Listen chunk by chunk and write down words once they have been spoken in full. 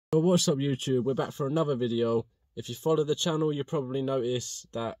Well, what's up YouTube, we're back for another video. If you follow the channel, you probably notice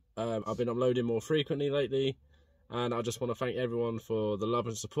that I've been uploading more frequently lately, and I just want to thank everyone for the love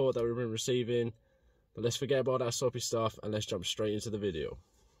and support that we've been receiving. But let's forget about that soppy stuff and let's jump straight into the video.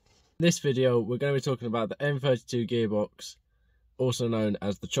 In this video we're going to be talking about the M32 Gearbox, also known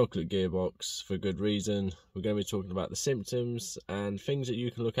as the chocolate gearbox, for good reason. We're going to be talking about the symptoms and things that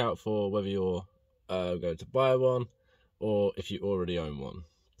you can look out for, whether you're going to buy one or if you already own one.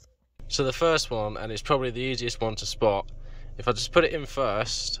 So the first one, and it's probably the easiest one to spot, if I just put it in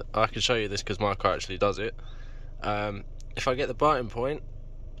first, I can show you this because my car actually does it. If I get the biting point,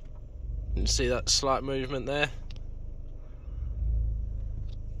 you see that slight movement there?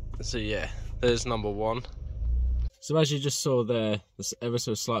 So yeah, there's number one. So as you just saw there, there's ever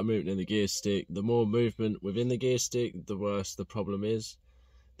so slight movement in the gear stick. The more movement within the gear stick, the worse the problem is.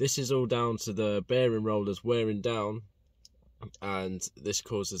 This is all down to the bearing rollers wearing down, and this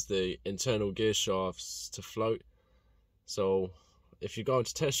causes the internal gear shafts to float. So if you're going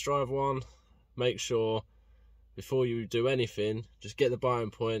to test drive one, make sure before you do anything, just get the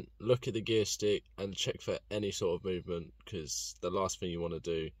biting point, look at the gear stick and check for any sort of movement, because the last thing you want to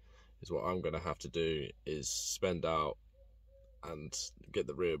do is what I'm going to have to do, is spend out and get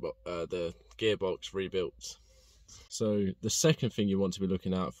the the gearbox rebuilt. So the second thing you want to be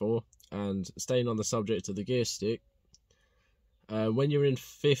looking out for, and staying on the subject of the gear stick, when you're in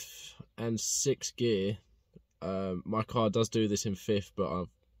 5th and 6th gear, my car does do this in 5th, but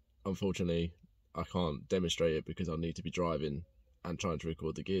unfortunately I can't demonstrate it because I need to be driving and trying to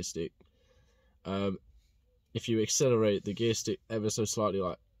record the gear stick. If you accelerate, the gear stick ever so slightly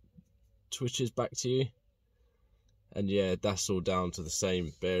like twitches back to you, and yeah, that's all down to the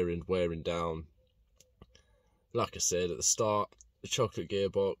same bearing wearing down. Like I said at the start, the chocolate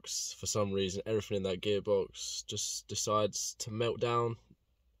gearbox, for some reason everything in that gearbox just decides to melt down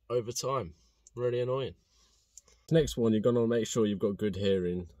over time. Really annoying. Next one, you're going to make sure you've got good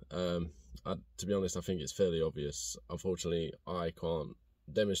hearing. To be honest, I think it's fairly obvious. Unfortunately, I can't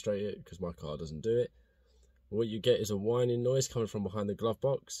demonstrate it because my car doesn't do it. What you get is a whining noise coming from behind the glove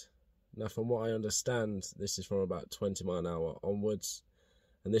box. Now, from what I understand, this is from about 20 miles an hour onwards,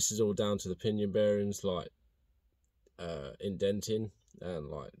 and this is all down to the pinion bearings like indenting and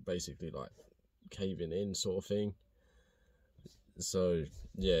like basically like caving in sort of thing. So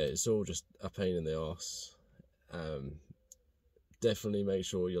yeah, it's all just a pain in the arse. Definitely make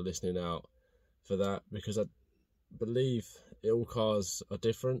sure you're listening out for that, because I believe all cars are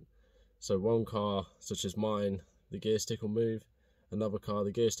different. So one car, such as mine, the gear stick will move. Another car,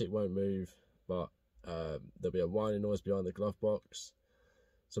 the gear stick won't move, but there'll be a whining noise behind the glove box.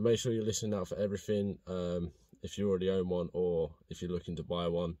 So make sure you're listening out for everything, if you already own one or if you're looking to buy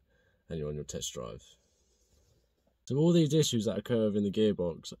one and you're on your test drive. So all these issues that occur within the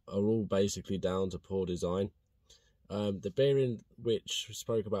gearbox are all basically down to poor design. The bearing, which we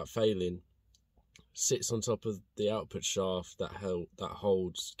spoke about failing, sits on top of the output shaft that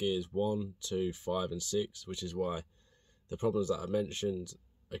holds gears 1, 2, 5 and 6, which is why the problems that I mentioned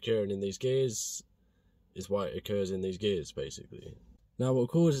occurring in these gears is why it occurs in these gears basically. Now what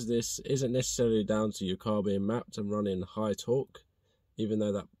causes this isn't necessarily down to your car being mapped and running high torque, even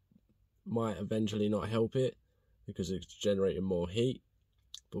though that might eventually not help it because it's generating more heat.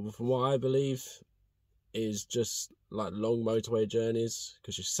 But from what I believe is just like long motorway journeys,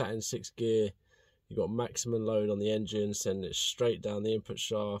 because you're sat in 6th gear, you've got maximum load on the engine, sending it straight down the input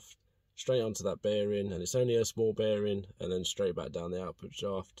shaft, straight onto that bearing, and it's only a small bearing, and then straight back down the output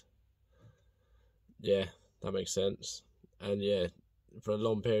shaft. Yeah, that makes sense. And yeah, for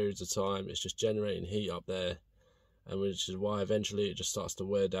long periods of time it's just generating heat up there, and which is why eventually it just starts to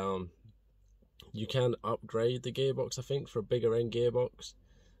wear down. You can upgrade the gearbox, I think, for a bigger end gearbox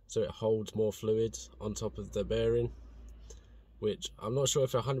so it holds more fluid on top of the bearing, which I'm not sure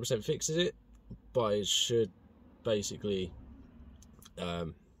if it 100% fixes it, but it should basically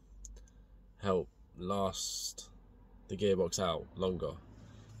help last the gearbox out longer.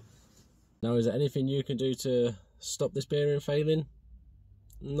 Now, is there anything you can do to stop this bearing failing?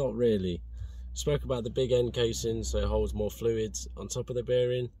 Not really. Spoke about the big end casing so it holds more fluids on top of the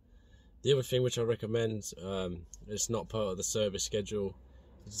bearing. The other thing which I recommend, it's not part of the service schedule,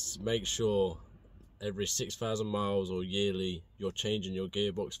 is make sure every 6,000 miles or yearly you're changing your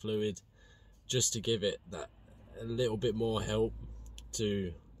gearbox fluid, just to give it that a little bit more help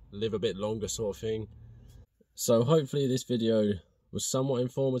to live a bit longer sort of thing. So hopefully this video was somewhat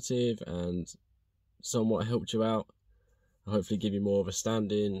informative and somewhat helped you out. I'll hopefully give you more of a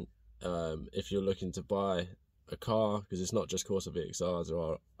standing if you're looking to buy a car, because it's not just Corsa VXRs, there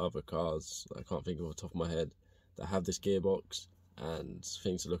are other cars I can't think of off the top of my head that have this gearbox. and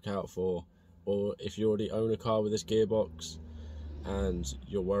things to look out for, or if you already own a car with this gearbox and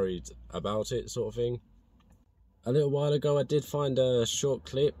you're worried about it, sort of thing. A little while ago I did find a short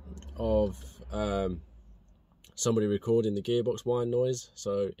clip of somebody recording the gearbox whine noise,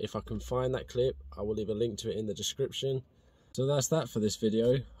 so if I can find that clip I will leave a link to it in the description. So that's that for this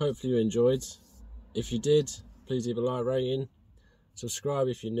video. Hopefully you enjoyed. If you did, please leave a like rating, subscribe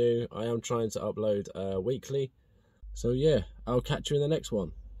if you're new. I am trying to upload weekly, so yeah, I'll catch you in the next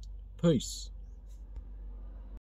one. Peace.